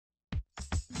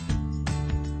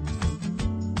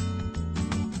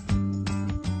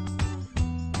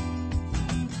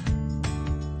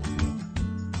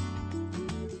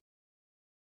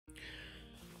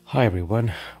Hi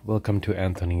everyone, welcome to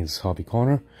Anthony's Hobby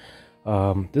Corner.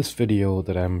 This video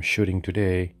that I'm shooting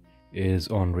today is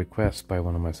on request by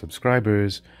one of my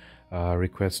subscribers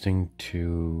requesting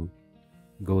to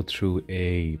go through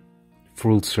a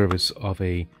full service of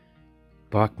a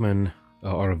Bachmann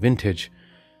or a vintage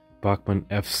Bachmann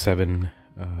F7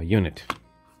 unit.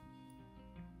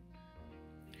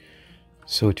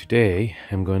 So today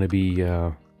I'm going to be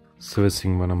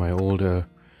servicing one of my older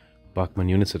Bachmann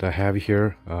units that I have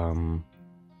here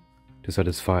to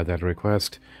satisfy that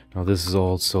request. Now this is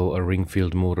also a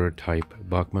ring-field motor type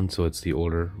Bachmann, so it's the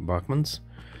older Bachmanns.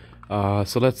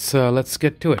 So let's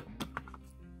get to it.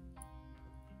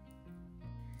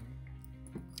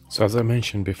 So as I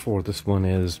mentioned before, this one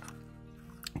is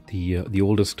the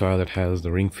older style that has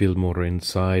the ring-field motor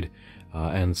inside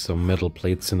and some metal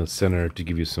plates in the center to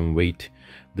give you some weight.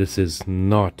 This is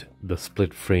not the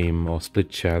split frame or split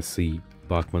chassis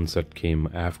Bachmanns that came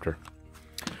after.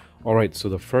 Alright, so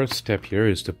the first step here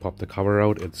is to pop the cover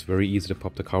out. It's very easy to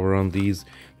pop the cover on these.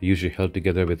 They're usually held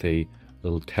together with a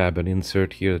little tab and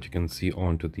insert here that you can see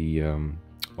onto the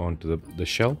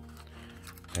shell.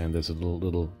 And there's a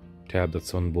little tab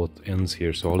that's on both ends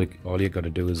here. So all you gotta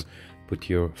do is put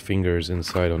your fingers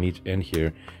inside on each end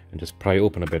here and just pry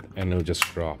open a bit and it'll just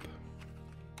drop.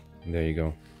 And there you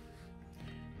go.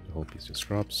 The whole piece just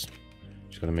drops.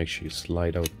 Just gotta make sure you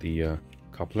slide out the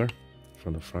coupler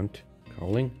from the front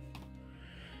cowling.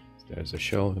 So there's the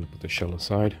shell. I'm gonna put the shell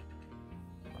aside.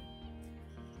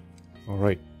 All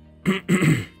right.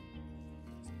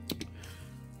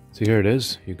 So here it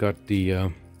is. You got the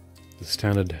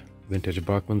standard vintage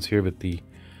Bachmanns here with the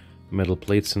metal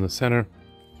plates in the center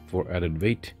for added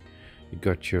weight. You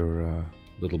got your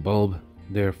little bulb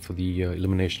there for the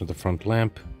illumination of the front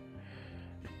lamp,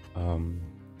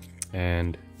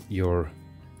 and your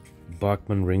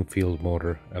Bachmann ring-field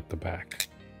motor at the back.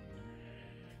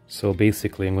 So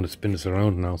basically I'm going to spin this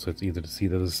around now so it's easier to see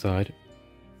the other side.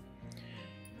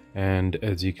 And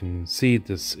as you can see,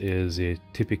 this is a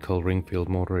typical ring-field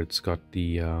motor. It's got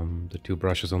the two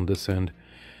brushes on this end,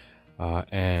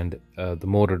 and the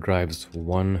motor drives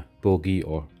one bogie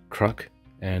or truck,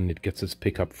 and it gets its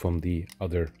pickup from the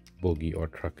other bogie or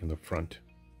truck in the front.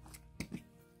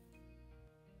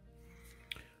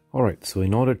 Alright, so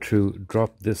in order to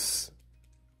drop this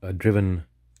driven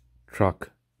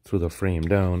truck through the frame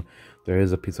down, there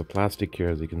is a piece of plastic here,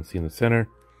 as you can see in the center,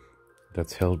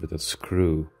 that's held with a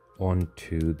screw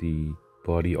onto the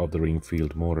body of the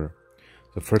ring-field motor.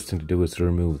 The first thing to do is to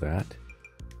remove that.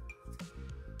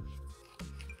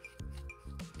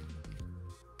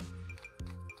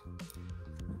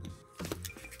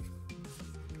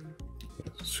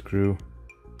 There's a screw,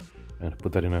 and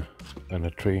put that in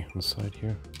a tray on the side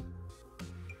here,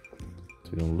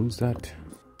 so you don't lose that.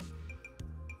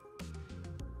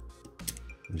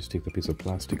 And just take the piece of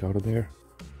plastic out of there.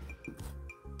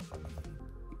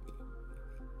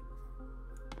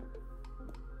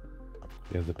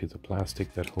 There's a piece of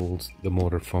plastic that holds the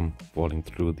motor from falling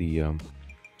through the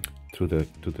to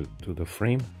the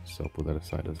frame. So I'll put that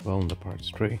aside as well in the parts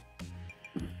tray.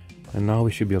 And now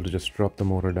we should be able to just drop the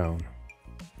motor down.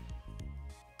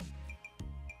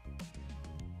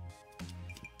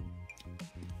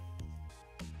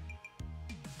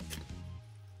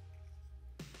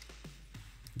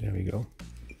 There we go.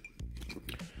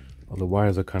 Well, the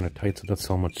wires are kind of tight, so that's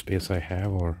how much space I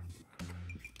have or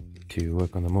to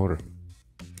work on the motor.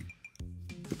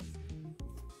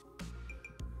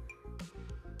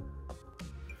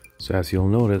 So as you'll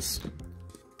notice,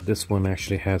 this one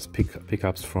actually has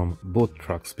pickups from both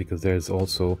trucks, because there's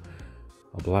also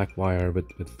a black wire with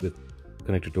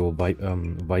connected to a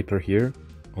Viper here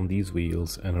on these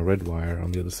wheels, and a red wire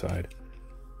on the other side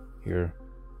here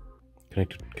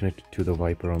connected to the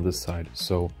Viper on this side.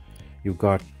 So you've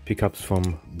got pickups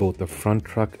from both the front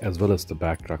truck as well as the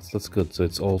back trucks. That's good. So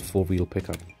it's all four-wheel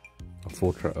pickup,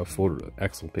 a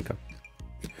four-axle pickup.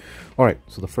 All right.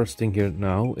 So the first thing here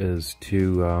now is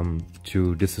to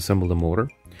disassemble the motor,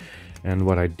 and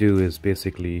what I do is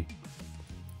basically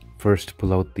first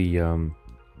pull out the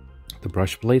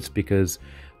brush plates, because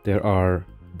there are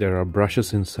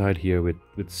brushes inside here with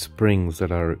springs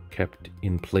that are kept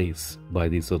in place by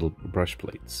these little brush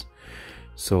plates.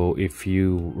 So if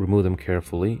you remove them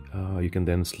carefully, you can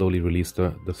then slowly release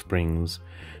the springs.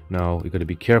 Now you got to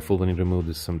be careful when you remove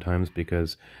this sometimes,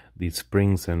 because these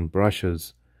springs and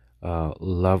brushes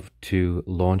love to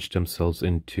launch themselves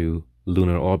into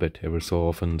lunar orbit ever so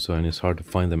often, and it's hard to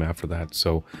find them after that.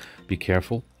 So be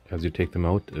careful as you take them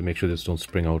out and make sure they just don't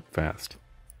spring out fast.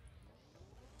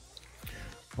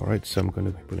 Alright, so I'm going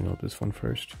to be pulling out this one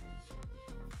first.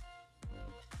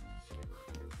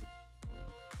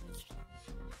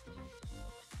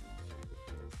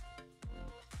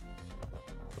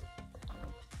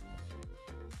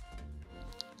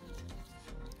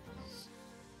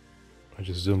 I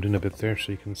just zoomed in a bit there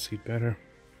so you can see it better.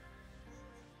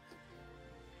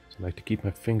 So I like to keep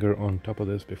my finger on top of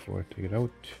this before I take it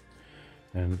out.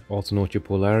 And also note your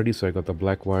polarity. So I got the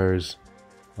black wires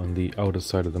on the outer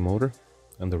side of the motor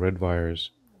and the red wires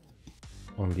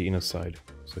on the inner side.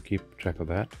 So keep track of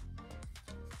that.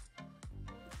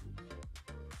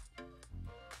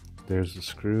 There's the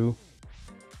screw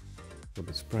with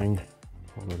the spring.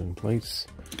 Hold it in place.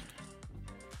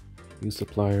 Use the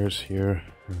pliers here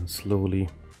and slowly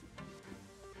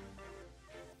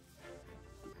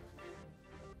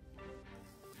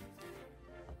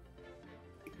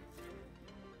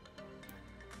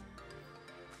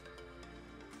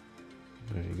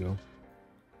there you go.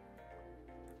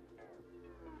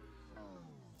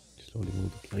 Slowly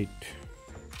move the plate.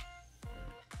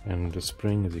 And the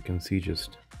spring, as you can see,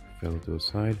 just fell to the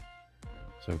side.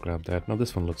 So I've grabbed that. Now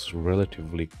this one looks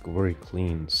relatively very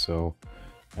clean, so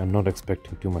I'm not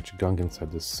expecting too much gunk inside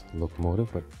this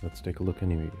locomotive, but let's take a look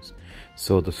anyways.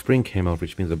 So the spring came out,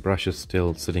 which means the brush is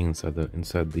still sitting inside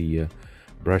the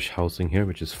brush housing here,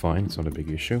 which is fine. It's not a big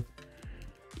issue.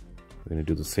 We're going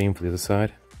to do the same for the other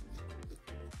side.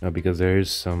 Now, because there is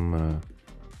some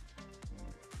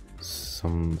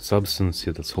substance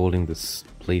here that's holding this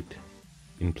plate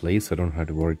in place, I don't have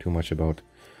to worry too much about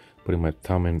putting my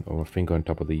thumb in or finger on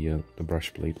top of the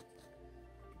brush plate.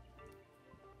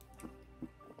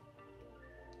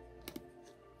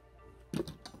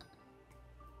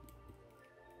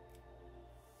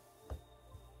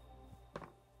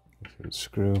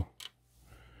 Screw,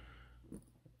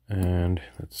 and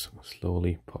let's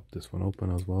slowly pop this one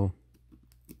open as well.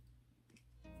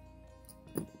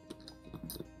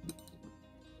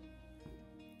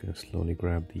 Gonna slowly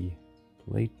grab the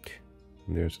plate,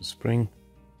 and there's the spring.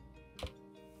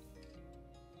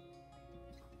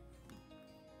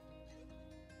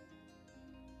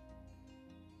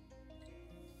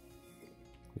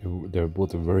 They're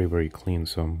both very, very clean,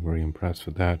 so I'm very impressed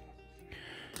with that.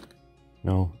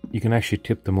 Now, you can actually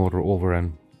tip the motor over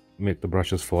and make the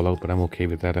brushes fall out, but I'm okay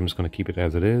with that. I'm just going to keep it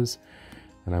as it is.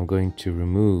 And I'm going to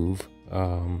remove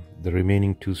the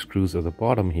remaining two screws at the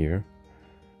bottom here.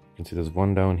 You can see there's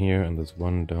one down here and there's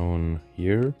one down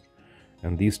here.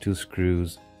 And these two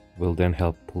screws will then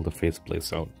help pull the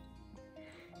faceplates out.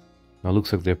 Now, it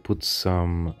looks like they put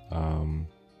some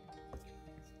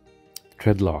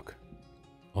tread lock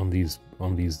on these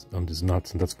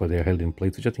nuts, and that's why they're held in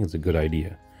place, which I think is a good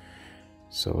idea.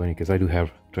 So in any case, I do have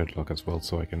tread lock as well,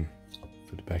 so I can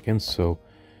fit it back in. So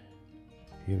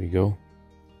here we go.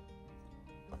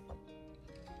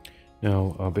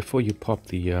 Now, before you pop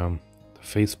the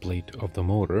faceplate of the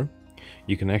motor,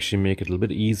 you can actually make it a little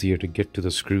bit easier to get to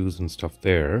the screws and stuff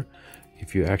there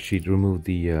if you actually remove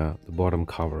the bottom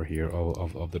cover here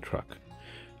of the truck.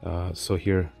 So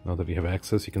here, now that we have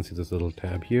access, you can see this little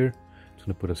tab here. I'm just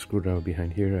going to put a screwdriver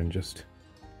behind here and just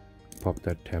pop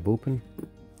that tab open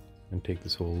and take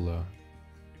this whole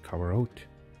cover out.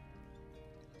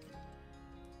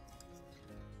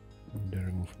 And then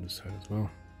remove from this side as well.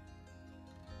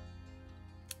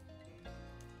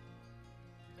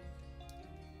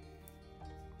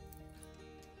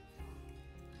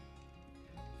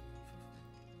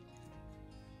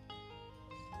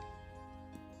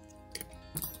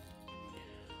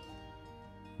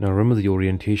 Now remember the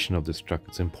orientation of this truck,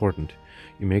 it's important.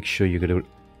 You make sure you're going to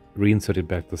reinsert it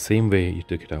back the same way you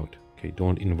took it out. Okay,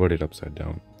 don't invert it upside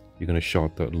down. You're going to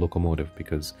short the locomotive,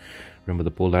 because remember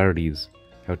the polarities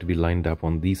have to be lined up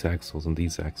on these axles and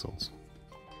these axles.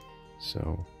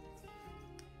 So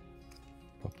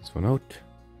pop this one out.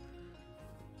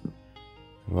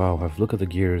 Wow, I've looked at the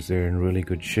gears, they're in really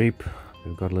good shape.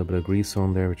 They've got a little bit of grease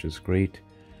on there, which is great.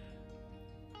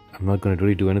 I'm not going to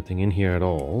really do anything in here at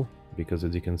all, because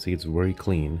as you can see, it's very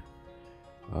clean.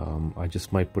 I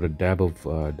just might put a dab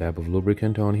of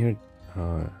lubricant on here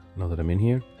now that I'm in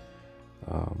here,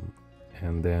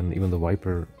 and then even the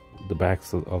wiper, the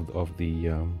backs of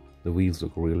the wheels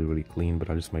look really, really clean, but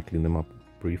I just might clean them up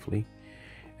briefly,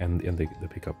 and the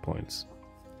pickup points.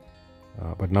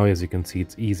 But now, as you can see,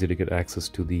 it's easy to get access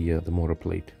to the motor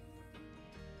plate.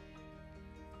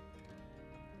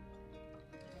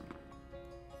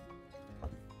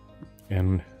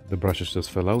 And the brushes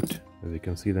just fell out, as you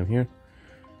can see them here.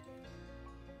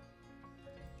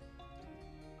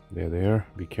 There they are.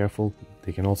 Be careful.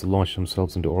 They can also launch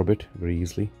themselves into orbit very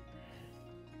easily.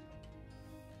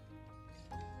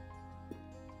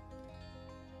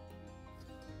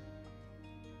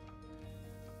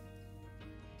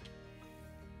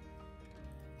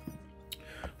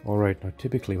 Alright, now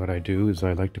typically what I do is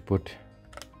I like to put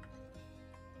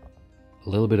a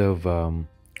little bit of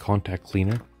contact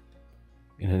cleaner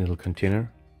in a little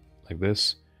container like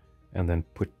this, and then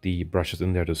put the brushes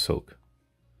in there to soak.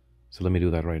 So let me do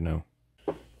that right now.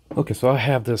 Okay, so I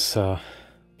have this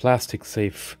plastic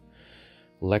safe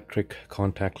electric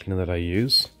contact cleaner that I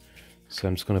use. So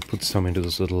I'm just going to put some into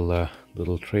this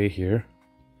little tray here.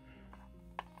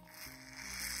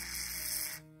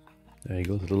 There you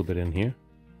go, a little bit in here.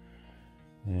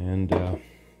 And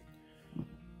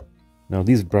now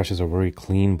these brushes are very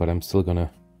clean, but I'm still gonna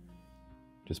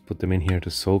just put them in here to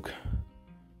soak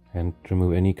and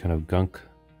remove any kind of gunk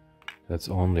that's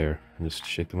on there, and just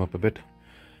shake them up a bit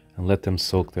and let them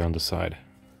soak there on the side.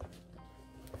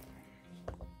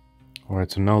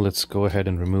 Alright, so now let's go ahead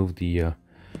and remove the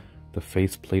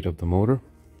face plate of the motor.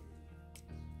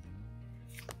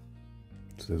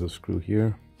 So there's a screw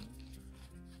here.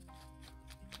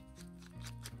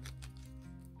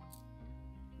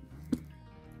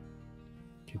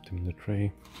 Keep them in the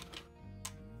tray.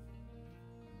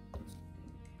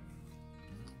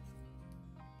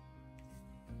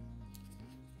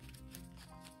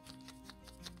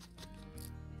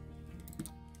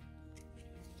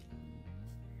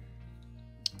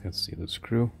 Let's see the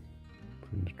screw.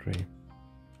 Put in the tray.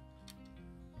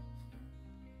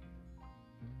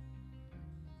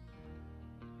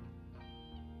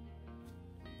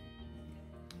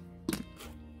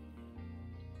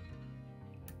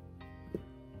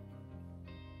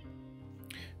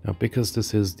 Now, because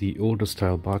this is the older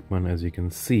style Bachmann, as you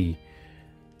can see,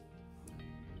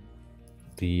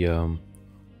 the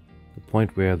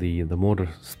point where the motor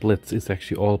splits is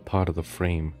actually all part of the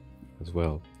frame as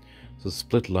well. So the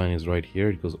split line is right here.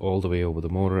 It goes all the way over the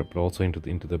motor, but also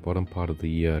into the bottom part of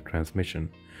the transmission.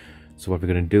 So what we're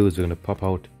going to do is we're going to pop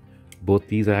out both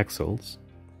these axles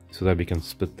so that we can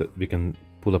we can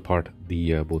pull apart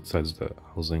the both sides of the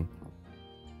housing.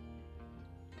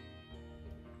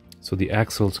 So the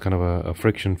axle's kind of a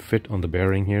friction fit on the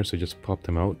bearing here, so just pop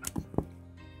them out.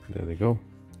 There they go.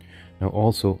 Now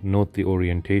also note the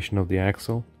orientation of the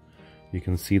axle. You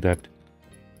can see that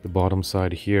the bottom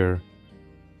side here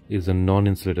is a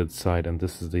non-insulated side, and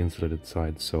this is the insulated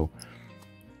side. So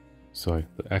sorry,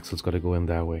 the axle's got to go in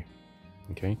that way.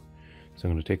 Okay, so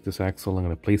I'm going to take this axle, I'm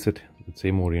going to place it the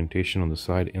same orientation on the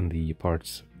side in the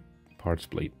parts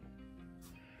plate,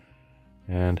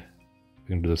 and we're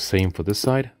going to do the same for this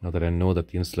side. Now that I know that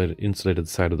the insulated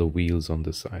side of the wheels on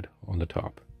this side, on the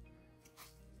top,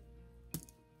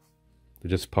 they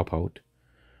just pop out.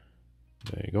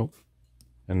 There you go.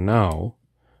 And now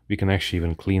we can actually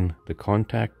even clean the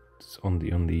contacts on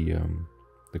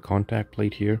the contact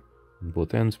plate here on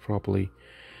both ends properly,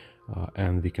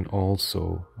 and we can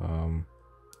also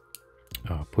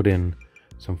put in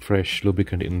some fresh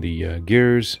lubricant in the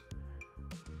gears,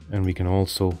 and we can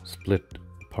also split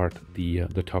apart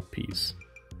the top piece.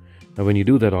 Now when you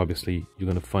do that, obviously you're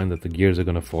going to find that the gears are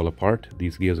going to fall apart.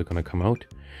 These gears are going to come out,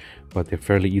 but they're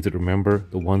fairly easy to remember.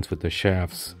 The ones with the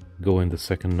shafts go in the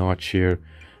second notch here.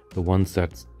 The ones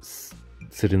that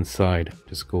sit inside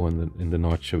just go in the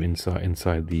notch of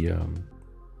inside the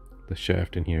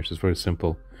shaft in here. So it's very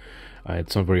simple.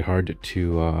 It's not very hard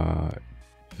to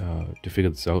figure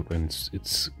this out, and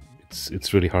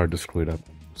it's really hard to screw it up.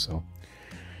 So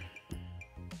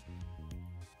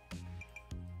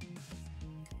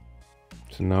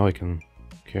now I can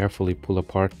carefully pull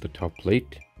apart the top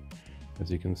plate.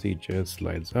 As you can see, it just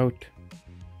slides out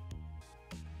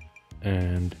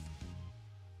and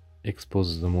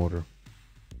exposes the motor.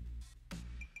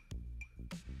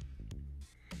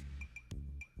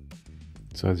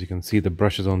 So as you can see, the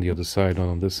brush is on the other side, not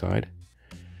on this side.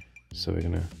 So we're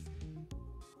gonna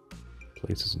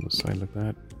place this on the side like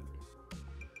that,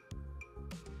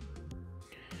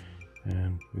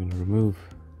 and we're gonna remove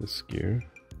this gear.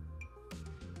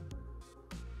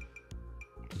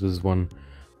 So this is one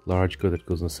large gear that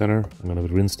goes in the center. I'm gonna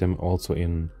rinse them also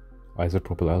in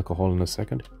isopropyl alcohol in a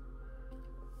second.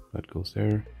 That goes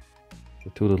there. The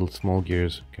two little small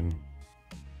gears can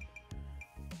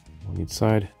on each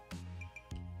side.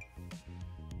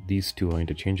 These two are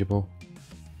interchangeable,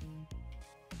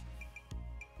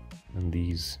 and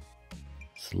these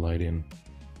slide in.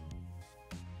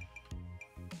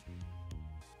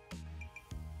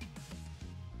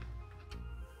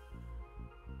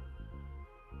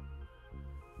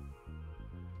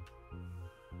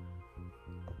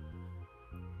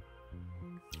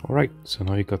 Alright, so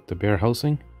now you got the bare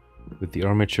housing with the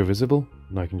armature visible.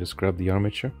 Now I can just grab the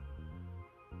armature.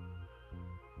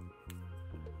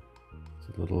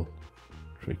 It's a little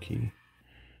tricky.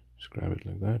 Just grab it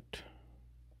like that.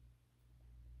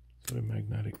 Sort of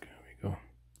magnetic. There we go.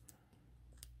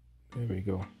 There we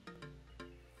go.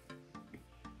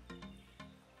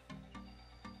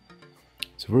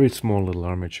 It's a very small little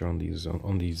armature on these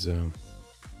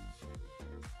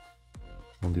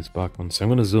on these Bachmann. So I'm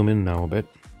going to zoom in now a bit.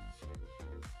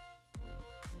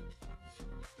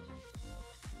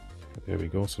 There we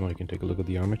go. So now you can take a look at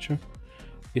the armature.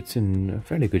 It's in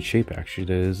fairly good shape actually.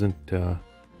 There isn't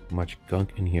much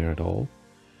gunk in here at all.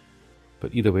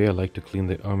 But either way, I like to clean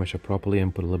the armature properly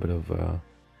and put a little bit of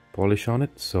polish on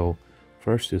it. So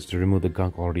first is to remove the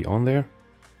gunk already on there.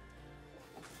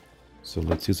 So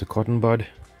let's use a cotton bud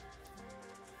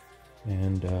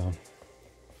and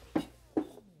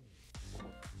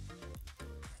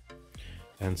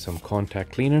some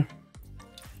contact cleaner.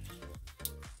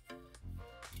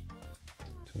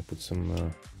 So I put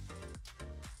some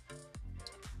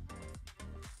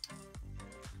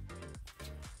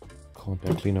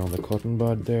contact cleaner on the cotton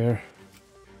bud there.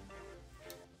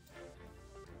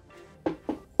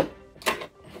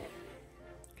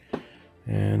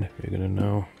 And we're gonna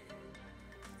now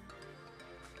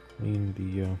clean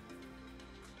the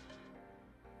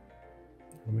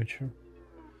armature.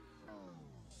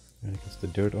 And it gets the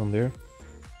dirt on there.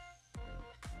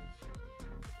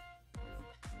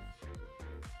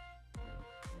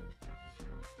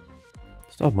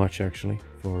 It's not much actually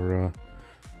for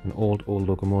an old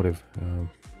locomotive.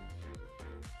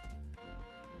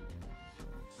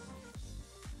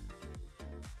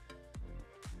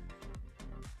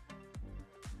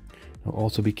 Now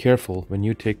also be careful when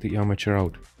you take the armature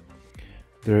out.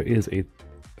 There is a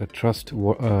truss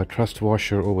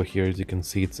washer over here. As you can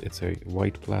see, it's a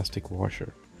white plastic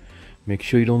washer. Make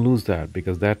sure you don't lose that,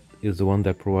 because that is the one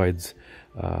that provides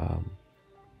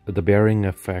the bearing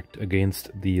effect against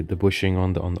the bushing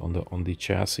on the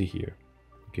chassis here,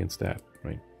 against that,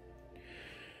 right?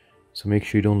 So make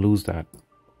sure you don't lose that.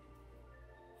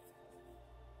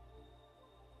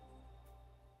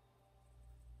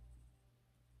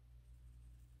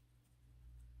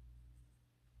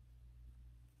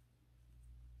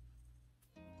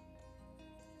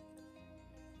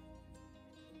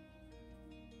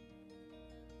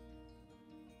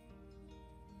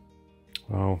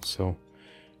 Wow, so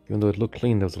even though it looked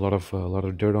clean, there's a lot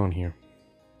of dirt on here.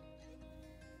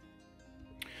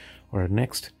 Alright,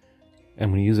 next I'm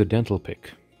going to use a dental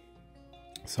pick,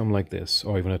 something like this,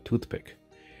 or even a toothpick,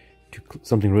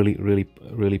 something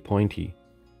really pointy,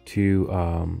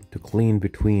 to clean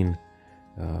between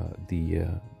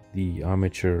the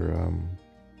armature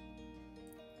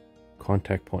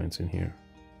contact points in here.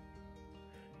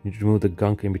 You need to remove the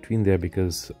gunk in between there,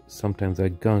 because sometimes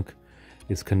that gunk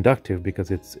is conductive, because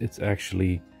it's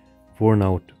actually worn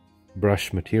out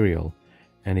brush material,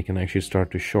 and it can actually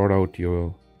start to short out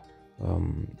your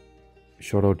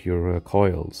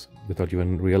coils without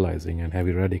even realizing, and have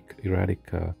erratic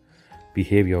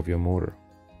behavior of your motor.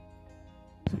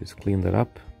 So just clean that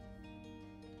up.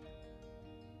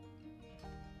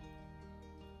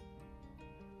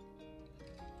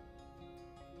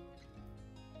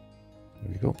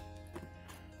 There we go.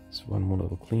 So one more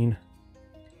little clean.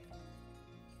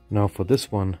 Now for this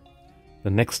one, the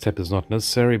next step is not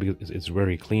necessary because it's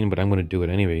very clean, but I'm going to do it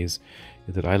anyways.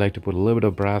 Is that I like to put a little bit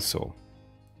of brasso.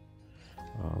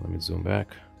 Let me zoom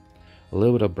back. A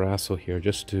little bit of brasso here,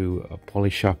 just to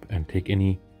polish up and take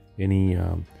any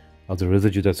of the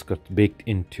residue that's got baked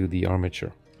into the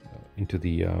armature, into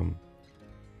the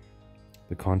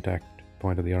contact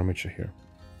point of the armature here.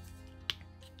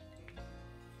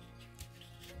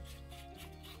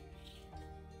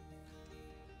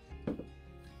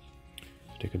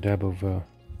 Take a dab of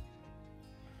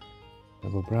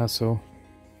brasso,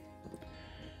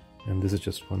 and this is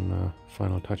just one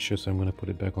final touch here, so I'm going to put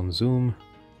it back on zoom.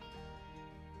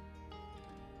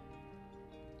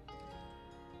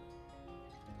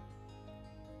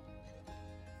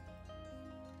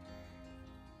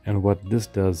 And what this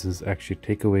does is actually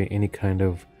take away any kind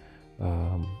of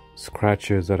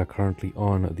scratches that are currently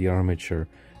on the armature,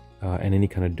 and any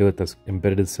kind of dirt that's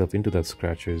embedded itself into that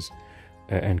scratches,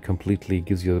 and completely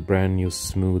gives you a brand new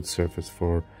smooth surface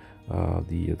for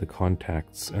the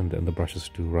contacts and the brushes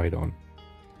to ride on.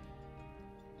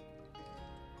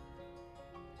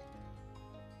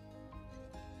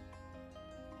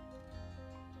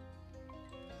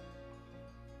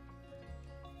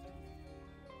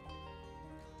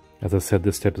 As I said,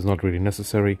 this step is not really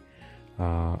necessary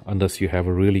unless you have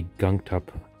a really gunked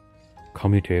up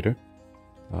commutator,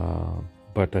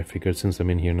 but I figured since I'm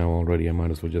in here now already, I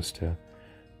might as well just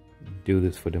do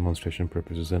this for demonstration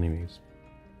purposes anyways.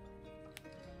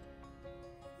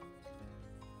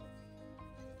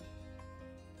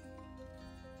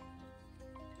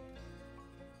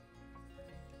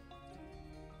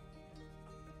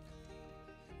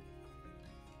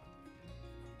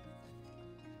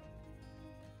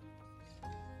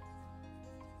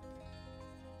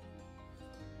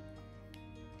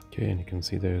 Okay, and you can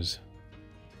see there's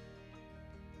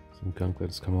some gunk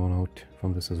that's come on out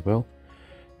from this as well,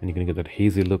 and you're gonna get that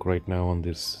hazy look right now on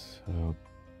this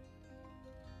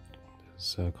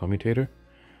commutator.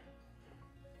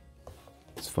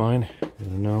 It's fine. I'm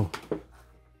gonna now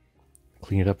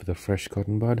clean it up with a fresh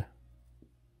cotton bud.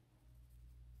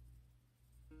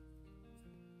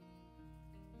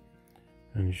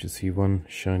 And you should see one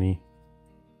shiny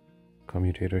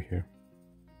commutator here.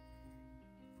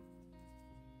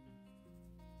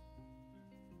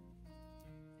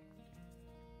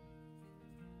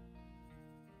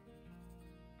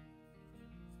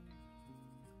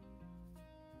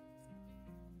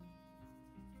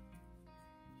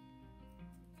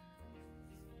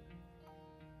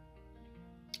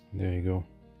 There you go.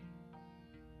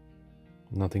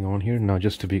 Nothing on here. Now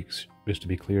just to be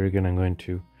clear again, I'm going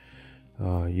to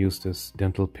use this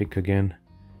dental pick again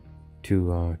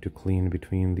to clean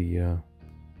between the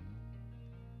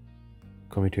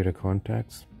commutator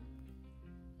contacts.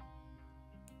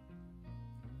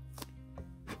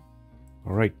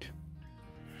 All right,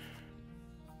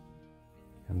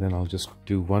 and then I'll just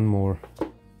do one more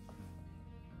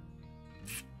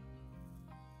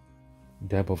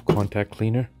dab of contact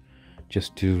cleaner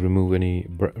just to remove any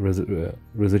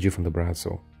residue from the brass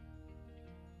saw.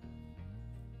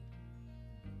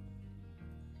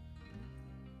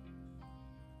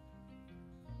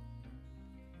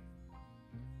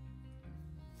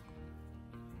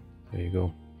 There you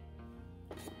go.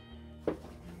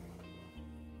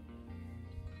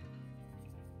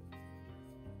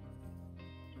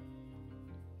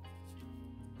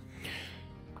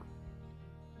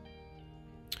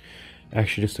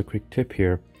 Actually, just a quick tip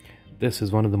here. This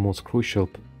is one of the most crucial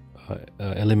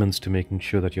elements to making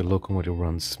sure that your locomotive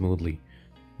runs smoothly.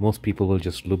 Most people will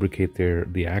just lubricate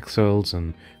the axles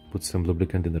and put some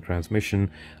lubricant in the transmission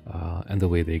and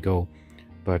away they go.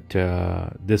 But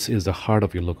this is the heart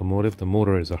of your locomotive. The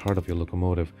motor is the heart of your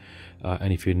locomotive,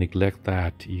 and if you neglect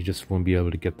that, you just won't be able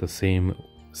to get the same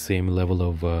level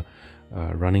of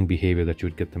running behavior that you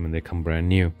would get them when they come brand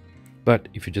new. But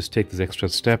if you just take this extra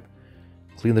step,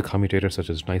 clean the commutator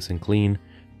such as nice and clean,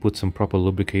 put some proper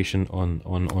lubrication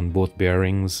on both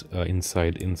bearings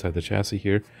inside the chassis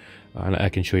here, and I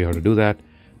can show you how to do that.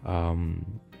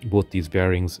 Both these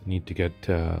bearings need to get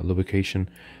lubrication,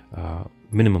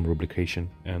 minimum lubrication,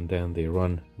 and then they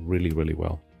run really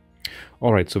well.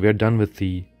 All right, so we are done with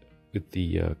the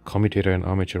commutator and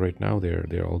armature right now.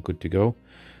 They're all good to go.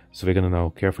 So we're going to now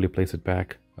carefully place it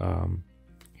back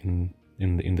in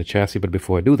the chassis. But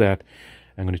before I do that,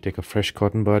 I'm going to take a fresh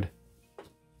cotton bud,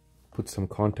 put some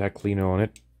contact cleaner on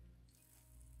it,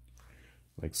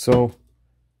 like so,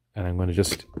 and I'm going to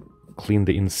just clean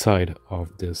the inside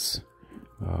of this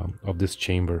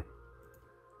chamber,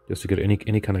 just to get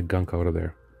any kind of gunk out of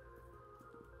there.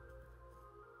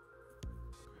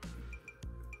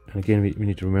 And again, we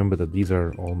need to remember that these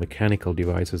are all mechanical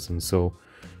devices, and so,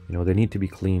 you know, they need to be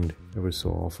cleaned every so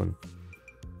often.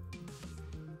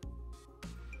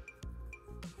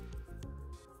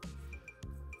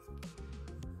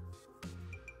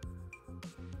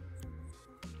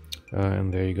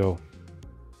 And there you go.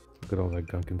 Look at all that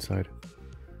gunk inside.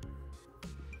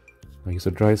 I'll use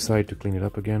the dry side to clean it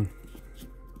up again.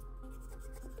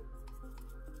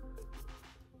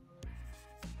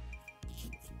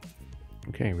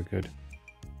 Okay, we're good.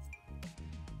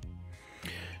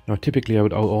 Now typically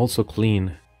I'll also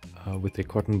clean with a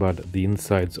cotton bud the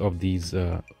insides of these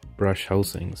brush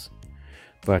housings,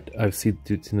 but I've seen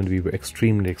them to be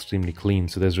extremely clean,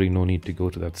 so there's really no need to go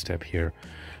to that step here.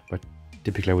 But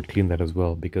typically I would clean that as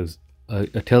well, because a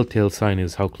telltale sign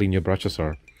is how clean your brushes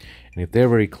are, and if they're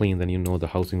very clean, then you know the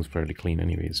housing is fairly clean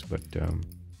anyways. But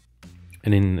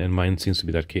and mine seems to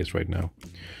be that case right now.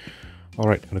 All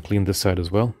right, I'm gonna clean this side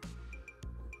as well.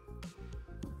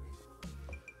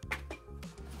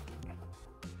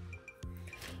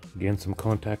 Again, some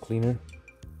contact cleaner.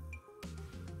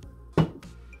 Now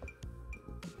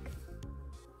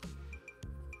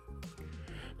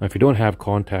if you don't have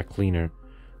contact cleaner,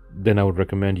 then I would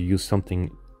recommend you use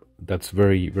something that's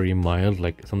very mild,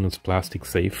 like something that's plastic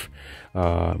safe,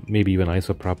 maybe even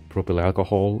isopropyl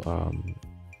alcohol,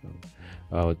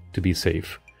 to be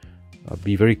safe.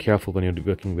 Be very careful when you're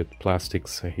working with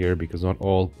plastics here, because not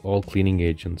all cleaning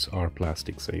agents are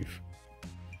plastic safe.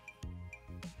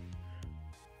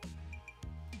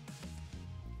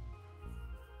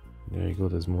 There you go,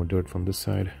 there's more dirt from this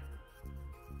side.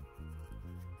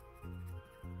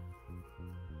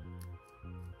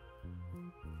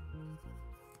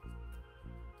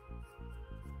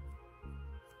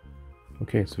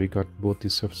 Okay, so we got both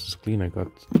these surfaces clean. I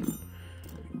got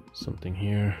something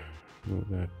here. Move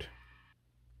that.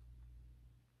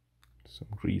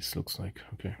 Some grease looks like.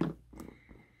 Okay.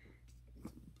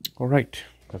 All right,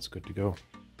 that's good to go.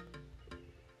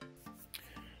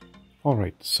 All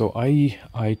right, so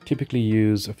I typically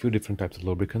use a few different types of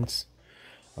lubricants.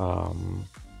 And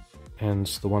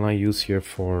the one I use here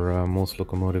for most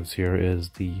locomotives here is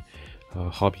the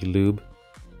Hobby Lube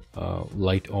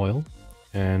light oil,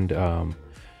 and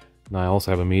now I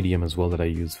also have a medium as well that I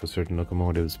use for certain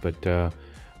locomotives, but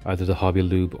either the Hobby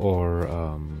Lube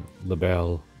or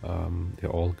Labelle,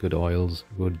 they're all good oils,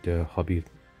 good hobby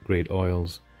grade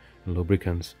oils and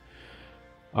lubricants.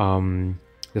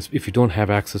 If you don't have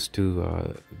access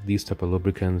to these type of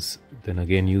lubricants, then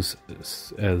again use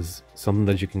as something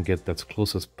that you can get that's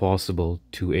close as possible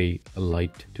to a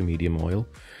light to medium oil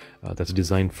that's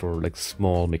designed for like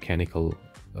small mechanical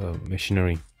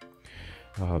machinery.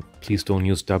 Please don't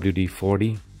use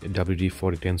WD-40.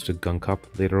 WD-40 tends to gunk up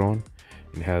later on.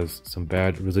 It has some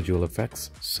bad residual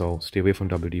effects, so stay away from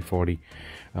WD-40.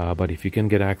 But if you can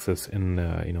get access in,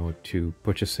 to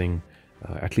purchasing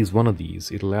at least one of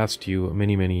these, it'll last you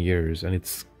many years. And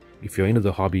if you're into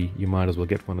the hobby, you might as well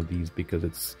get one of these,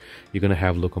 because you're going to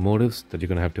have locomotives that you're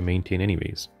going to have to maintain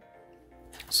anyways.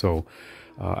 So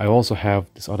I also have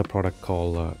this other product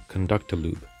called Conductor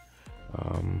Lube,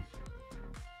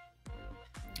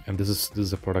 and this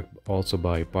is a product also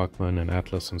by Bachmann and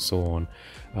Atlas and so on.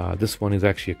 This one is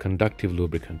actually a conductive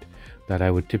lubricant that I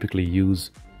would typically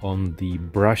use on the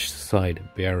brush side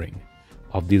bearing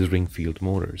of these ring-field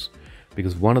motors.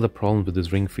 Because one of the problems with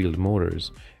these ring-field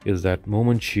motors is that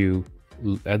moment you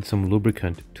add some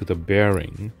lubricant to the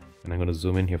bearing, and I'm going to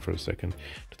zoom in here for a second,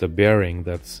 to the bearing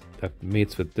that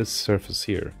mates with this surface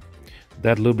here,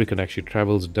 that lubricant actually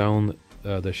travels down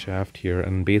the shaft here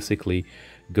and basically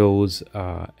goes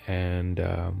and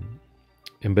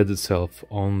embeds itself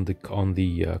on the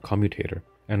commutator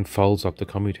and fouls up the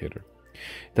commutator.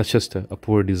 That's just a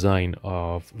poor design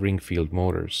of ring-field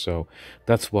motors. So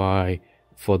that's why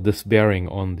for this bearing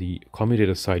on the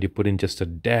commutator side, you put in just a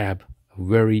dab,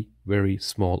 a very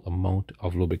small amount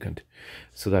of lubricant,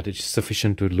 so that it's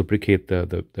sufficient to lubricate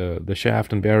the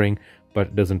shaft and bearing, but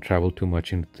it doesn't travel too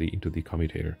much into the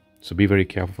commutator. So be very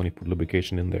careful when you put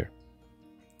lubrication in there.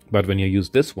 But when you use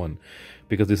this one,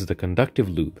 because this is the conductive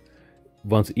lube,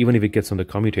 even if it gets on the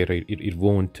commutator, it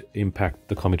won't impact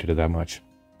the commutator that much.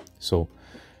 So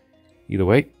either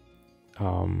way,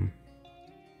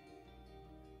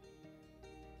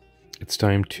 it's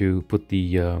time to put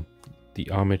the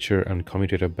armature and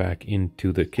commutator back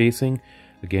into the casing.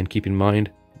 Again, keep in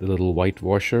mind the little white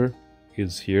washer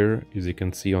is here, as you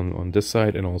can see on this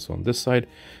side and also on this side,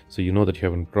 so you know that you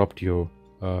haven't dropped your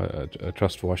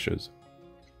thrust washers.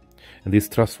 And these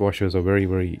thrust washers are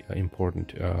very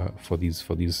important for these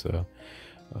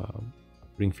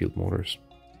ring-field motors.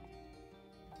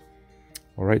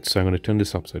 All right, so I'm going to turn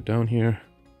this upside down here,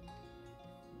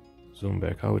 zoom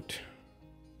back out.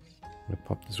 I'm going to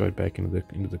pop this right back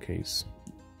into the case.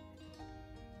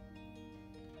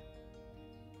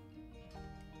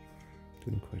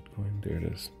 Didn't quite go in. There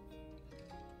it is.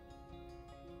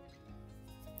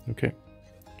 Okay.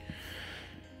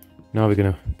 Now we're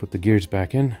going to put the gears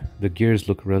back in. The gears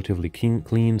look relatively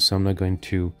clean, so I'm not going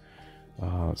to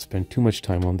spend too much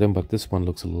time on them, but this one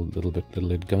looks a little bit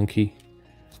gunky.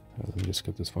 Let me just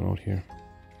get this one out here.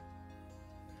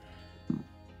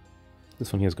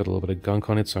 This one here has got a little bit of gunk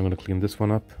on it, so I'm going to clean this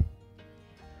one up.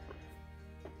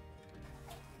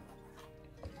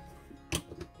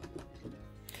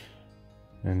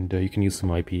 And you can use some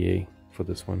IPA for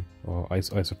this one, or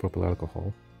isopropyl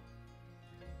alcohol.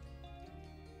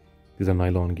 These are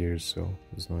nylon gears, so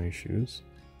there's no issues.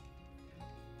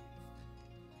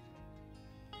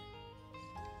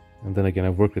 And then again,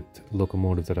 I've worked with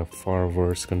locomotives that are far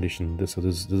worse condition than this, so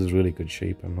this is really good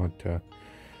shape. I'm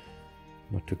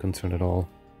not too concerned at all.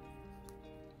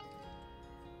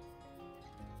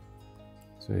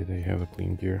 So there you have a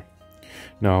clean gear.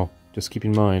 Now, just keep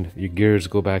in mind, your gears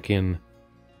go back in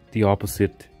the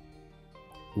opposite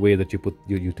way that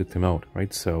you took them out,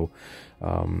 right? So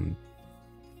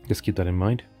just keep that in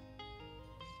mind.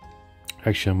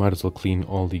 Actually, I might as well clean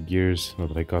all the gears now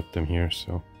that I got them here,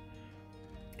 so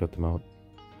let them out.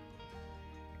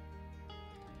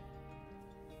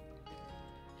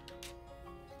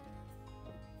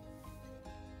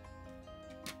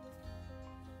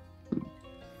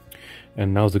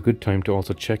 And now's a good time to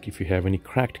also check if you have any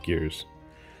cracked gears,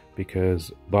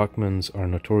 because Bachmanns are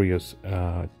notorious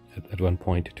at one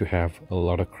point to have a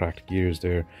lot of cracked gears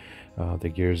there. The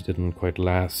gears didn't quite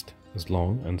last as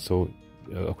long, and so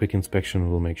a quick inspection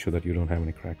will make sure that you don't have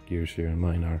any cracked gears here, and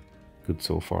mine are good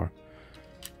so far.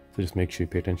 So just make sure you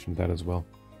pay attention to that as well.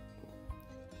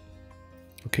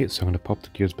 Okay, so I'm going to pop the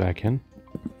gears back in,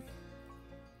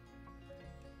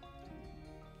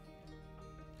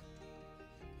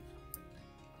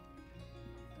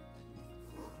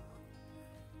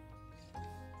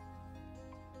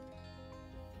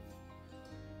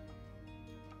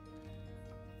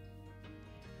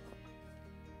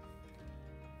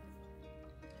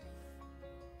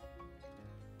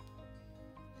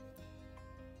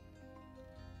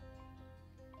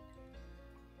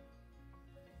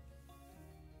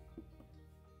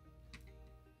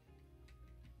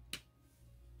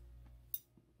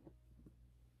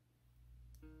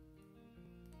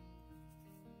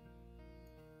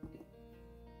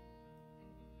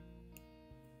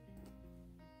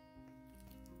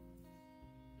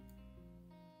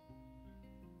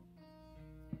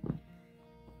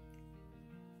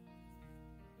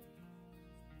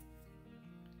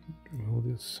 Remove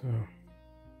this.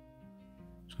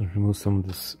 Just going to remove some of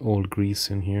this old grease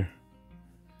in here.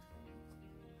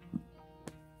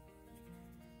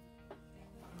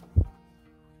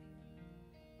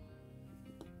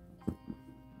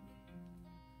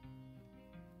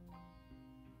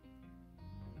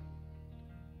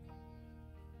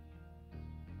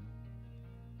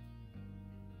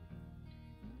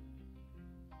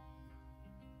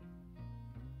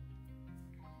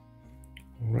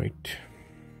 Right.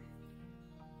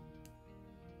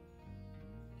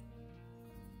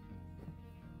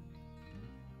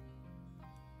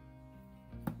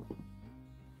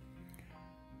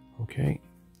 Okay.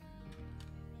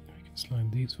 I can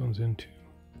slide these ones into.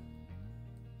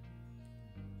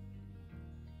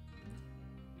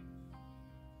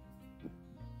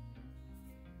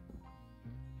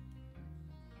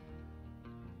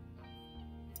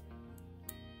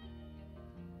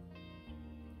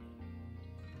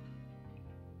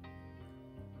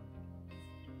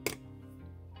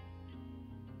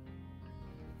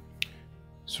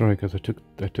 Sorry, because I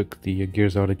took the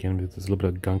gears out again because there's a little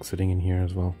bit of gunk sitting in here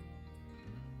as well.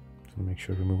 So make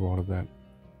sure to remove all of that.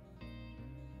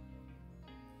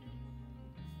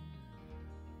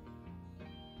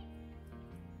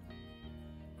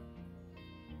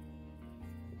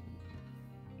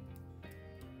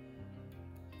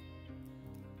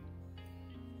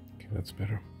 Okay, that's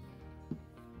better.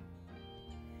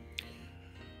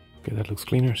 Okay, that looks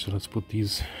cleaner. So let's put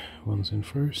these ones in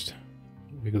first,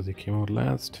 because they came out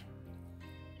last.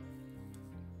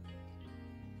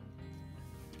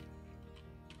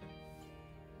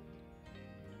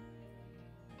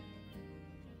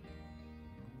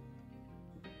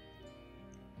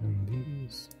 And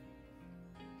these.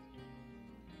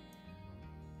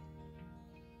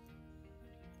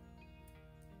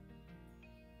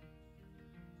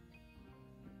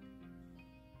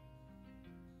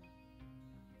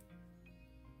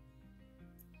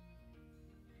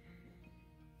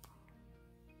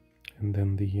 And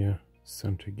then the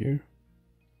center gear.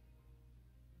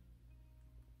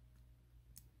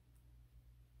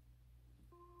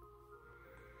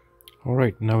 All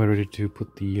right, now we're ready to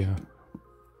put the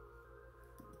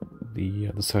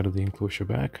side of the enclosure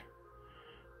back,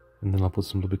 and then I'll put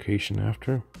some lubrication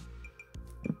after.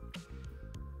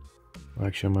 Well,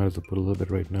 actually, I might as well put a little bit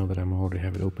right now that I already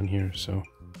have it open here. So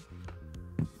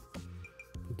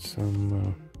put some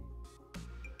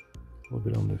a little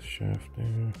bit on this shaft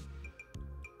there.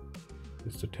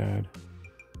 Just a tad.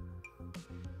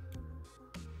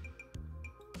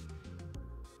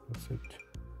 That's it.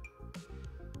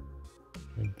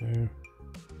 Right there.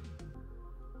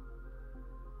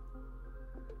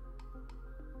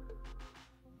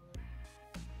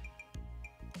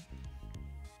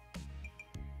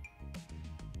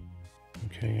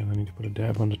 Okay, and I need to put a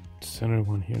dab on the center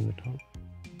one here in the top.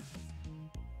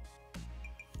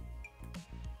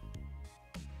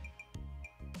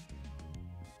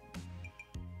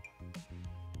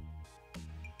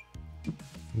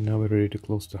 Now we're ready to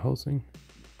close the housing.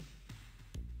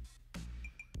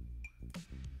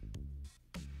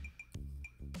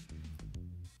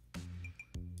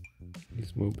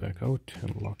 These move back out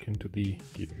and lock into the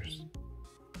gears.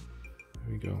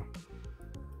 There we go.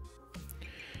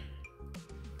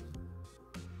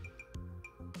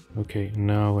 Okay,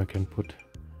 now I can put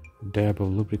a dab of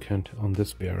lubricant on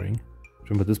this bearing.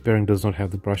 Remember, this bearing does not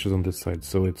have the brushes on this side,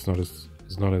 so it's not as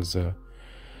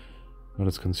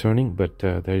concerning, but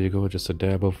there you go, just a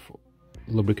dab of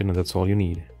lubricant, and that's all you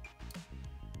need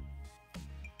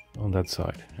on that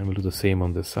side. And we'll do the same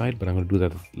on this side, but I'm going to do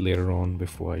that later on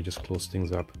before I just close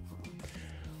things up.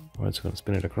 All right, so I'm going to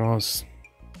spin it across.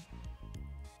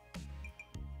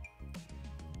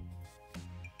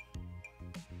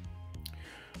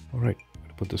 All right, I'm going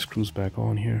to put the screws back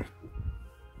on here.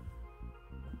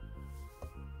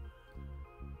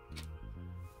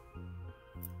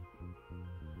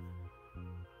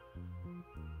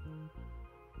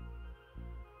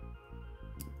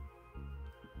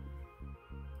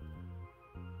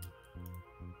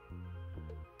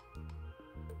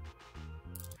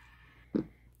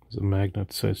 There's a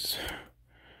magnet, so it's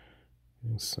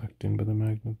getting sucked in by the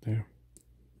magnet there.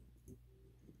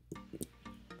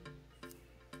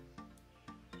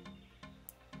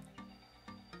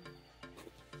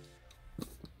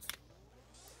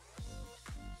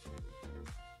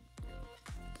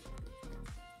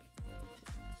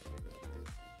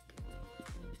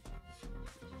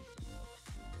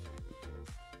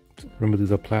 Remember,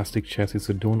 these are plastic chassis,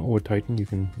 so don't over tighten. You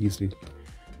can easily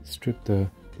strip the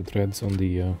threads on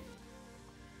the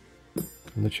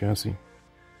chassis.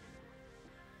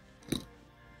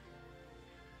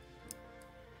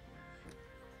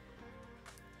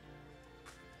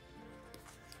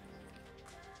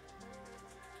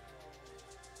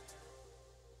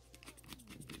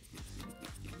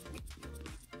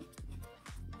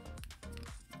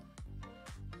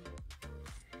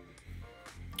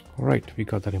 Alright, we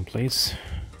got that in place.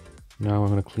 Now I'm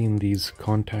going to clean these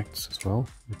contacts as well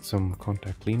with some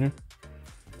contact cleaner.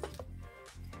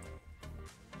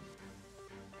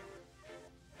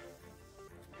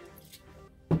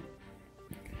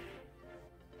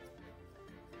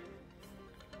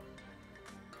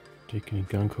 Take any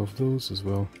gunk off those as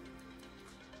well.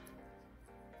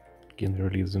 Again, there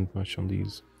really isn't much on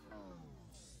these.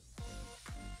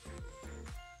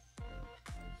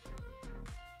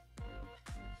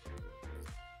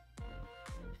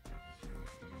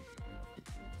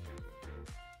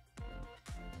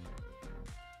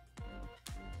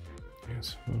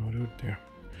 Yes, we'll do it there.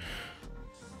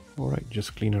 Alright,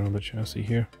 just clean around the chassis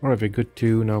here. Alright, we're good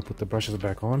to now put the brushes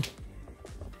back on.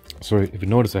 Sorry, if you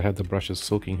notice, I had the brushes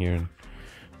soaking here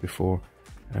before,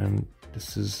 and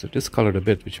this is discolored a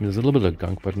bit, which means a little bit of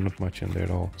gunk, but not much in there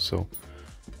at all. So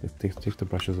let's take the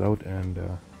brushes out and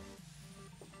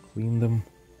clean them.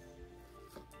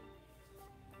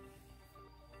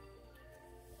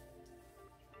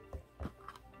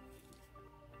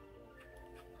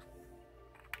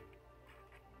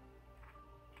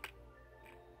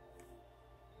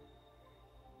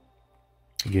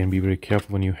 Again, be very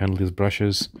careful when you handle these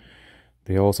brushes.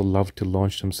 They also love to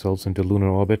launch themselves into lunar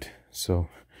orbit, so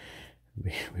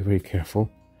be very careful.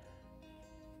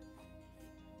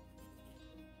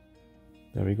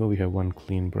 There we go, we have one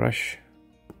clean brush.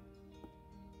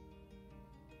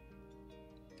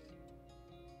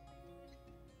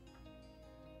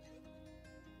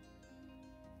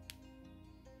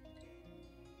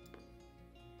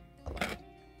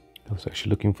 I was actually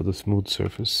looking for the smooth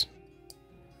surface.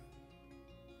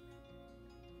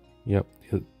 Yep,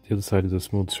 the other side is a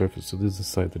smooth surface, so this is the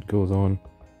side that goes on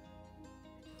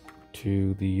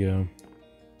to the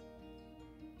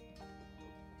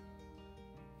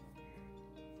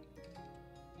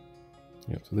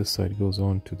yep, so this side goes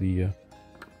on to the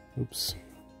oops.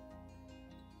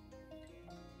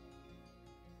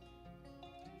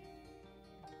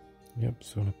 Yep,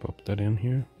 so I'm gonna pop that in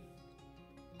here.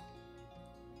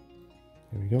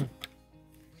 There we go.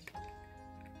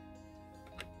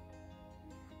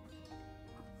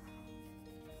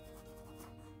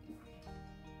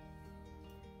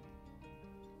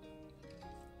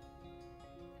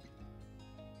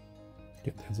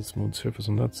 Yep, there's a smooth surface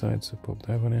on that side, so pop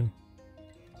that one in.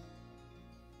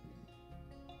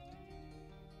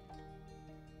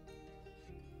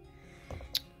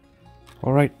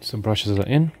 Alright, so brushes are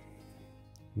in.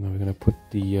 Now we're going to put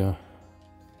the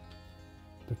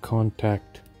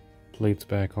contact plates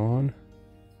back on.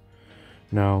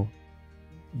 Now,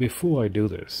 before I do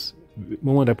this, the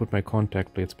moment I put my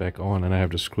contact plates back on and I have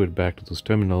to screw it back to those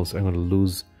terminals, I'm going to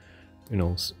lose, you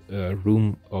know,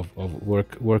 room of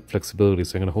work flexibility.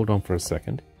 So I'm going to hold on for a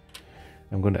second.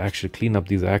 I'm going to actually clean up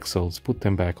these axles, put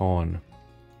them back on,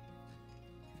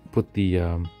 put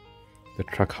the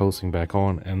truck housing back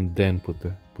on, and then put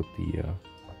the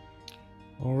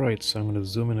all right, so I'm going to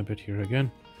zoom in a bit here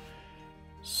again.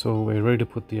 So we're ready to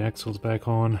put the axles back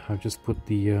on. I've just put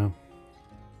the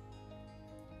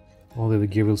all of the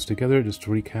gear wheels together, just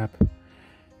to recap,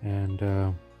 and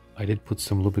I did put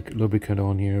some lubricant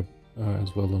on here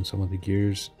as well on some of the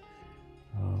gears,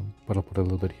 but I'll put a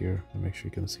little bit here and make sure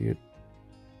you can see it.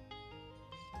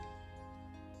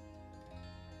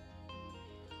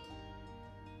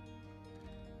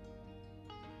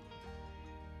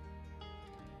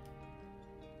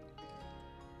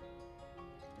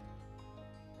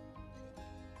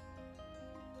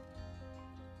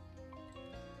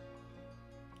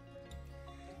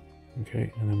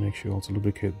 Okay, and then make sure you also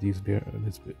lubricate these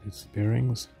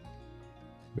bearings,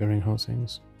 bearing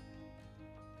housings.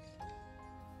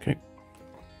 Okay.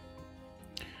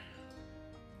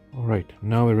 All right,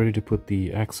 now we're ready to put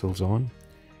the axles on.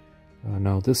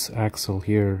 Now this axle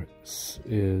here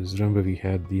is, remember we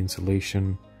had the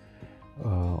insulation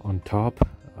on top,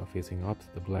 facing up,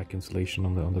 the black insulation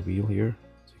on the wheel here,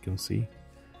 as you can see.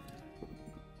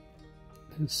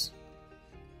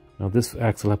 Now this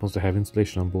axle happens to have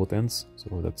insulation on both ends,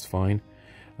 so that's fine.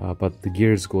 But the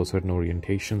gears go a certain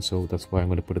orientation, so that's why I'm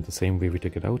going to put it the same way we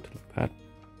took it out, like that.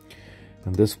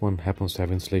 And this one happens to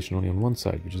have insulation only on one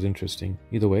side, which is interesting.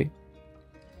 Either way,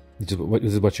 this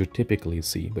is what you typically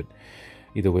see, but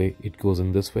either way, it goes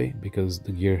in this way because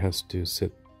the gear has to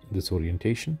sit in this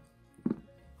orientation.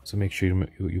 So make sure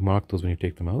you mark those when you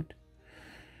take them out.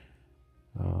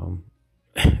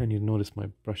 And you notice my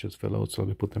brushes fell out, so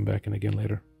I'll put them back in again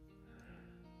later.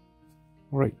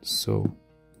 Alright, so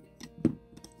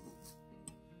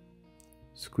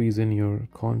squeeze in your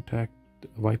contact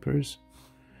wipers,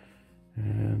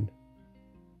 and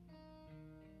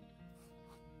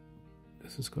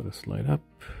this has got to slide up.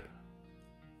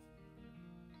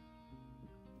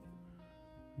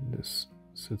 this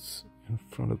sits in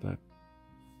front of that.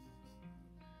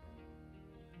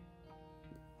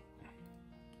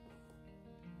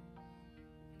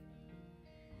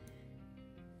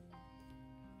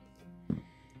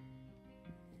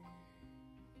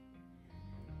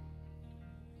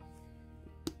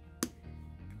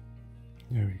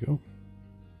 There we go.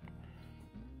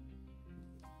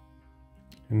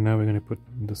 And now we're going to put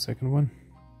the second one.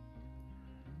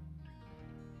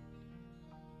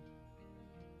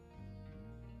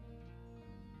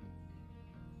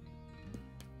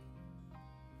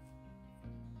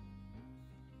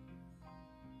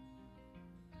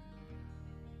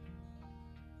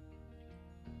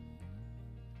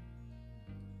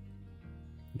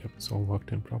 Yep, it's all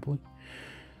locked in properly.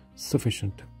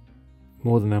 Sufficient.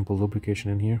 More than ample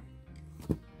lubrication in here.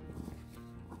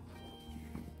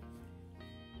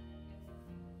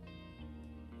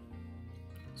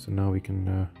 So now we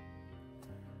can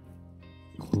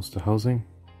close the housing.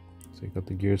 So you got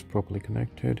the gears properly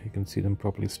connected. You can see them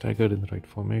properly staggered in the right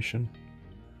formation.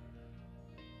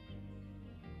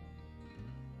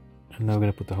 And now we're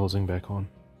going to put the housing back on.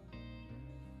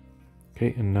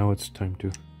 Okay, and now it's time to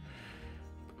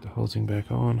put the housing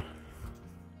back on.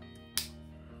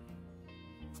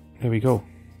 There we go.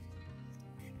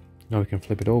 Now we can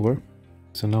flip it over.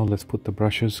 So now let's put the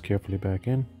brushes carefully back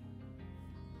in.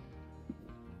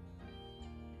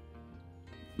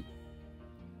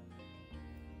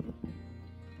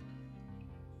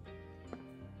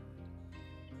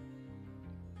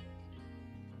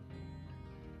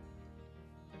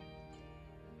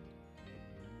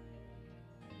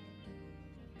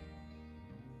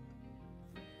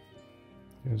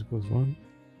 There goes one.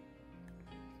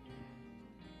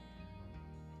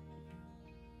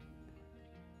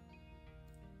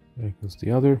 There goes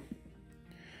the other.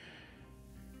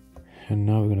 And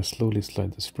now we're going to slowly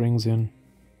slide the springs in.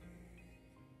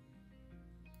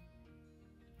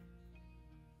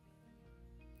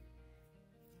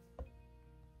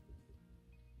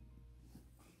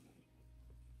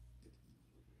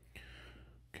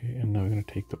 Okay, and now we're going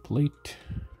to take the plate.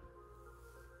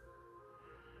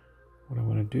 What I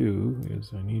want to do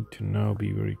is I need to now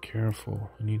be very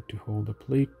careful. I need to hold the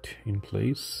plate in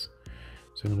place.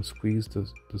 So I'm going to squeeze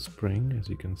the spring, as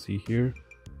you can see here.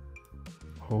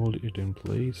 Hold it in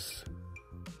place.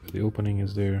 The opening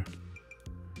is there.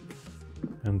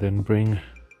 And then bring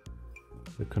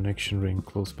the connection ring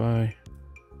close by.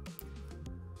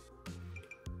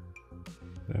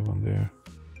 That one there.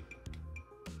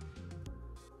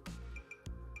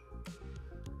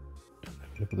 And then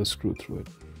I'm going to put a screw through it.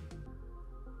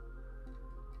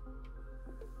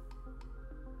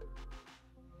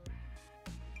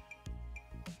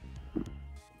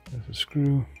 There's a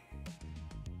screw.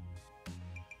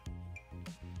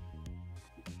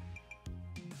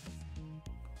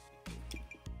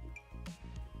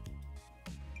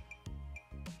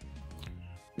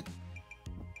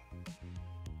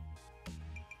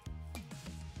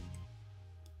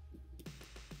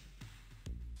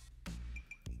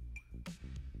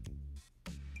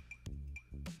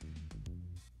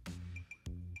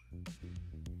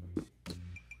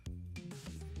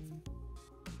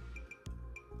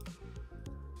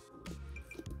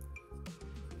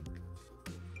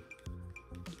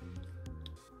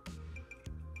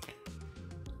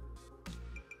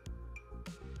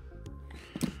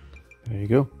 There you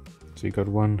go. So you got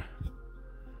one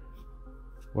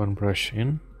brush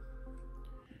in,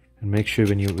 and make sure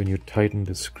when you tighten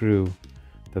the screw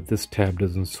that this tab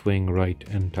doesn't swing right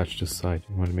and touch the side.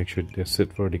 You want to make sure they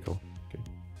sit vertical. Okay.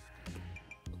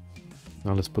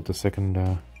 Now let's put the second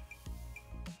one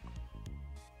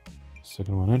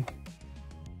in.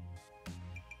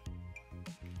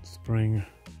 Spring.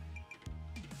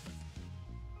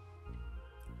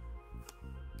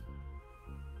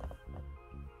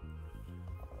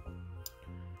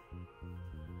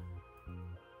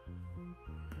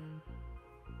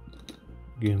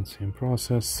 Again, same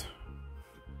process.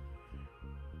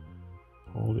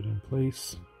 Hold it in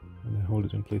place, and then hold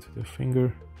it in place with your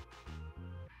finger,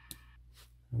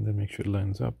 and then make sure it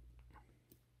lines up.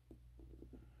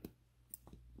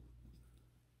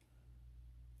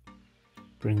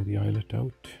 Bring the eyelet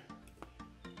out.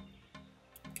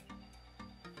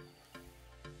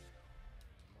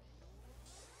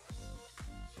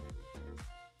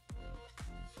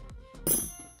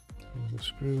 And the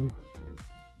screw.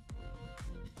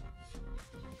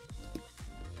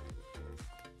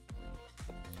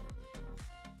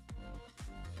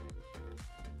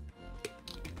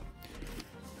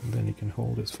 And then you can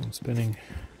hold this from spinning.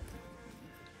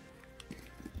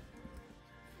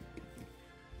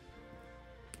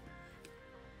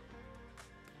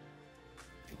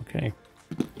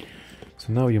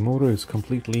 So now your motor is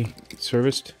completely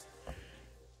serviced.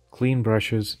 Clean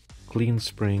brushes, clean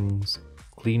springs,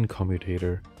 clean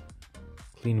commutator,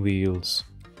 clean wheels,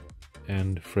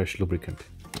 and fresh lubricant.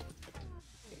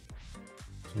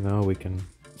 So now we can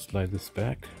slide this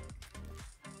back.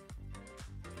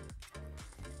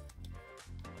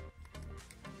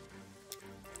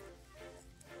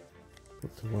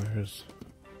 Put the wires.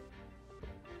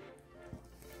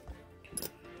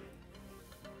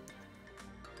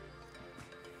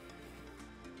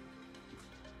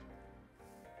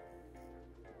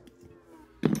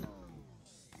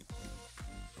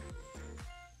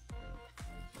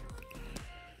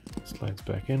 Slides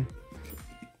back in.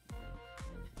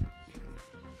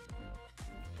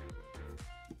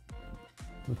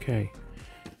 Okay,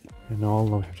 and all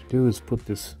we have to do is put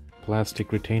this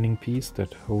plastic retaining piece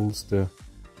that holds the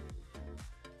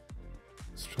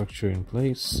structure in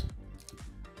place.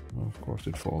 Well, of course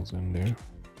it falls in there.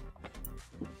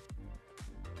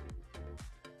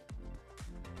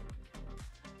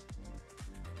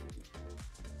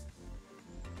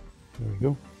 There we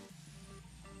go.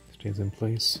 Stays in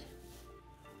place.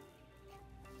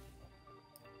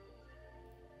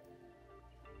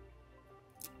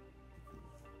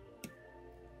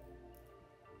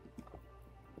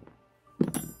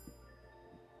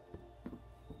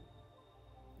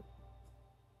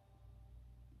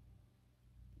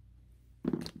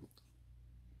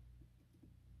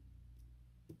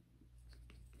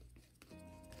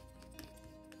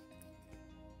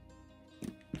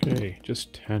 Okay,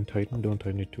 just hand tighten, don't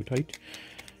tighten it too tight.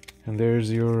 And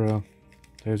there's your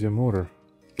motor.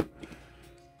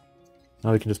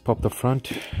 Now we can just pop the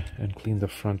front and clean the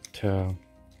front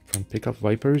pickup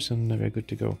wipers, and we're good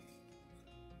to go.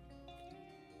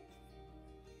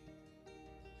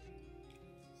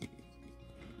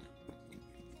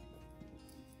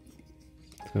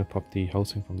 Just gonna pop the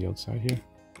housing from the outside here.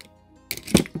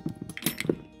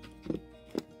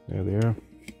 There they are.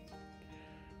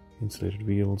 Insulated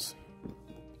wheels.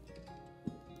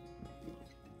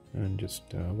 And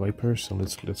just wipers, so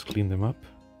let's clean them up.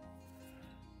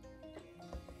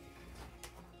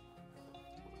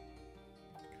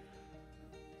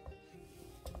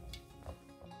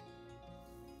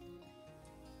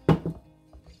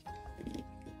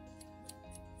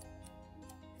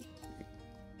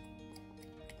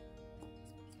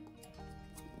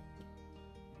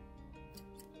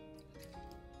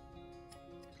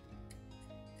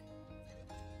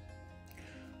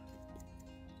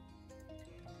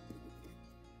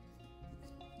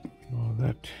 All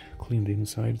that, clean the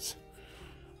insides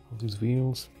of these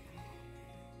wheels.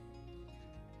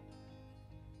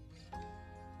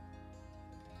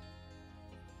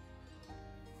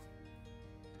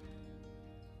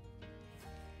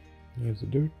 There's the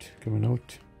dirt coming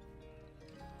out.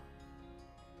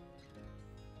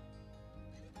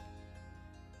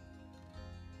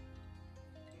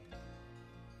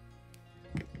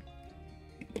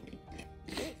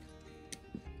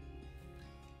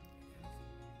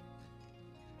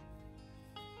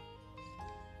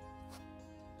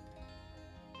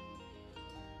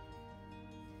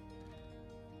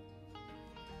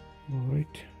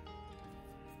 Alright,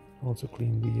 also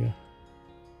clean the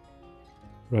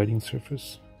riding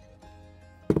surface.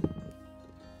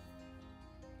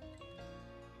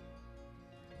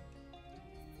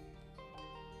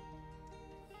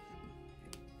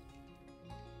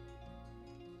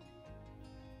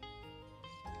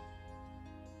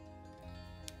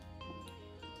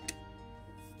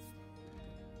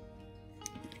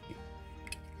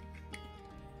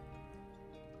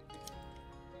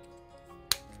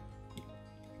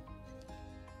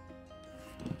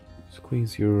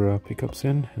 Squeeze your pickups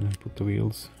in and then put the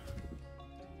wheels.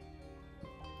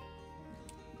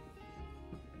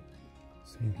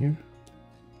 Same here.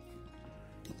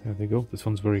 There they go. This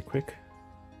one's very quick.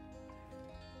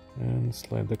 And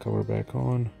slide the cover back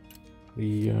on.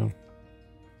 The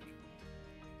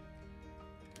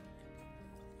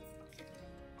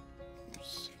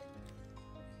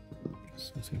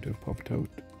doesn't seem to have popped out.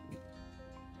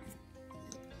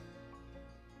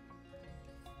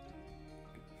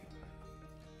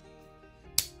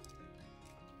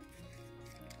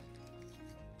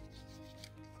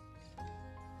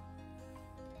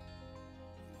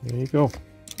 There you go.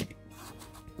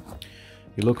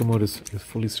 Your locomotive is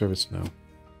fully serviced now.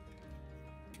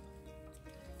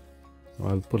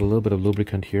 I'll put a little bit of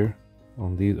lubricant here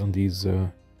on these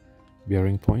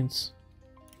bearing points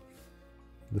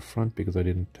in the front because I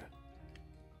didn't.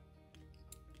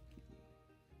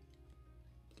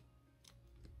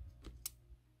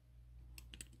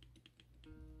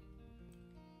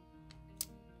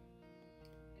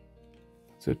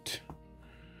 That's it.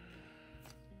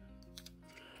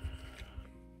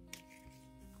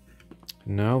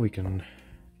 now we can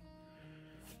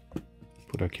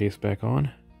put our case back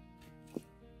on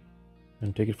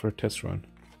and take it for a test run.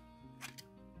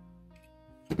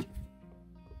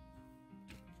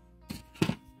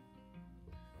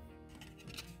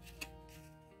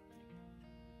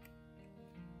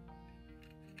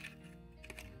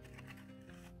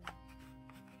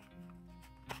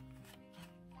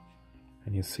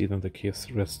 And you see that the case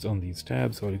rests on these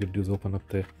tabs. All you could do is open up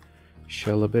the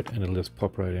shell a bit and it'll just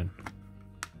pop right in.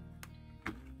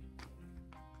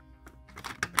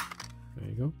 There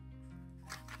you go.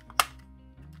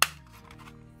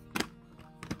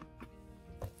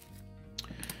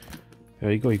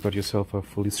 There you go, you got yourself a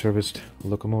fully serviced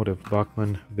locomotive,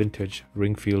 Bachmann vintage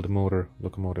Ringfield motor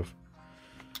locomotive.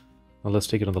 Now let's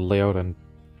take it on the layout and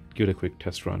give it a quick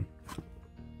test run.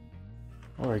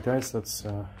 Alright guys, let's put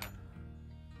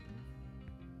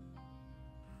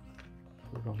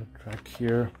it on the track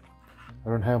here. I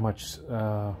don't have much,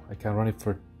 I can't run it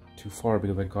for too far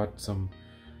because I got some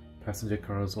passenger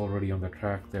cars already on the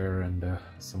track there and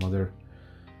some other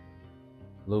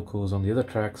locos on the other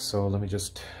tracks, so let me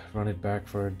just run it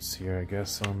backwards here, I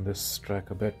guess, on this track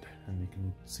a bit, and you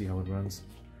can see how it runs.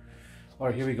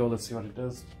 Alright, here we go, let's see what it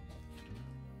does.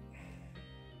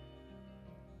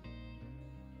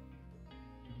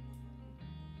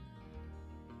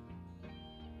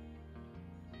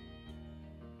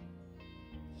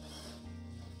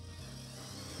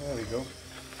 There we go.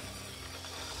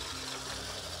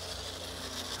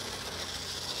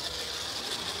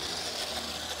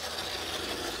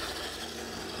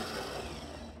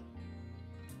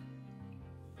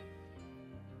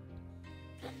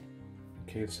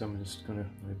 Okay, so I'm just gonna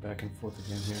run it back and forth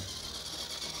again here.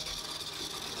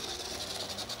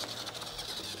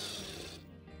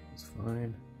 It's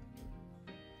fine.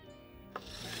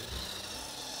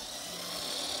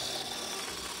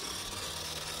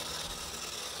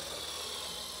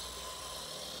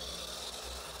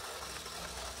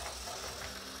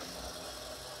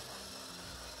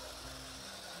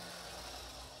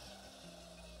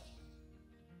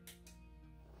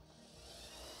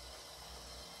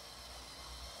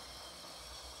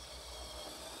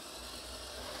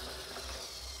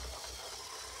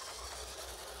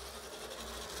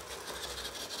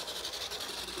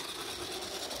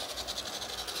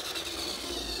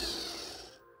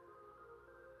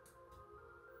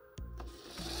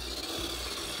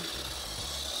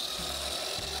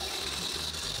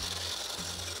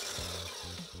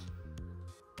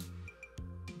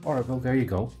 Alright, well there you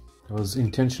go. I was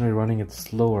intentionally running it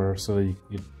slower so you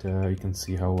can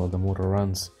see how well the motor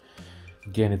runs.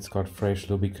 Again, it's got fresh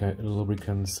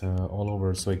lubricants all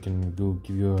over, so it can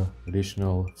give you an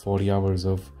additional 40 hours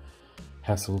of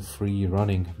hassle-free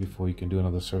running before you can do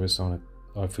another service on it,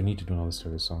 or if you need to do another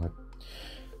service on it.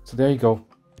 So there you go.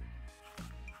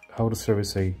 How to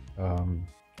service a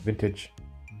vintage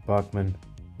Bachmann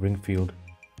Ringfield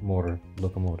motor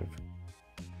locomotive.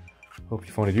 Hope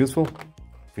you found it useful.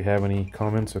 If you have any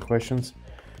comments or questions,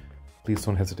 please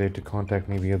don't hesitate to contact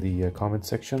me via the comment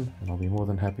section, and I'll be more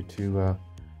than happy to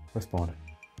respond.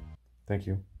 Thank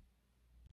you.